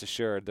 rest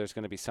assured there's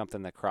going to be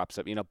something that crops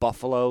up.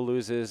 Buffalo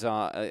loses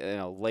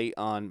late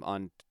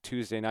on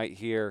Tuesday night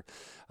here.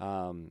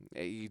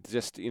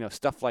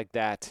 Stuff like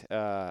that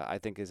I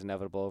think is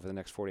inevitable over the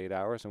next 48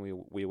 hours, and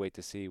we wait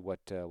to see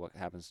what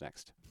happens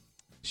next.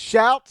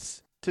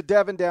 Shouts to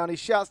Devin Downey.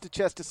 Shouts to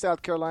Chester,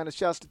 South Carolina.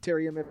 Shouts to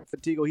Terry M.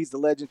 Fatigo. He's the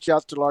legend.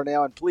 Shouts to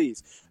Larnell. And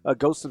please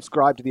go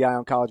subscribe to the Eye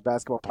on College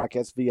Basketball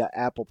Podcast via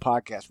Apple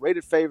Podcasts. Rate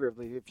it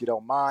favorably if you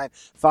don't mind.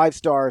 5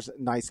 stars,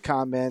 nice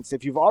comments.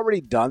 If you've already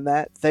done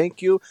that,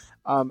 thank you.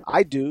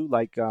 I do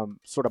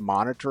sort of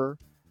monitor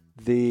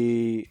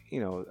the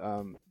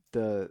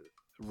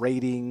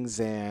ratings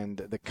and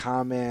the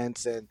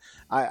comments, and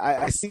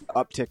I see an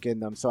uptick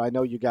in them, so I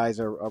know you guys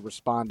are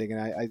responding,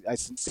 and I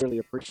sincerely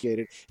appreciate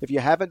it. If you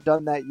haven't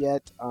done that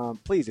yet,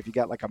 please, if you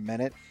got like a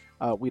minute,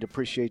 we'd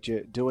appreciate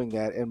you doing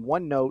that. And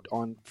one note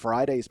on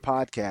Friday's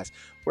podcast,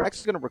 we're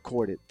actually going to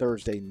record it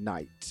Thursday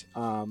night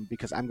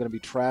because I'm going to be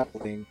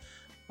traveling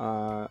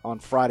on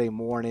Friday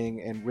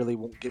morning and really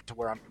won't get to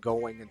where I'm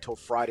going until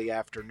Friday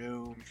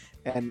afternoon.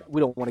 And we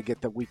don't want to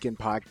get the weekend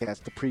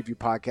podcast, the preview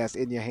podcast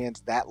in your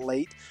hands that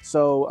late.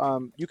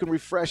 So you can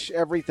refresh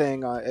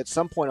everything at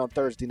some point on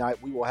Thursday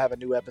night. We will have a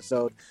new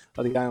episode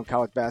of the Eye on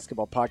College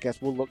Basketball Podcast.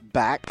 We'll look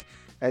back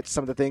at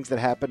some of the things that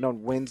happened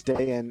on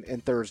Wednesday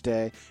and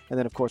Thursday. And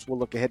then, of course, we'll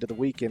look ahead to the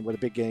weekend where the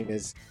big game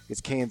is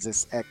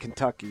Kansas at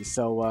Kentucky.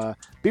 So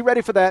be ready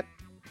for that.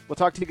 We'll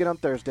talk to you again on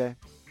Thursday.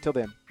 Till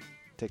then,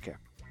 take care.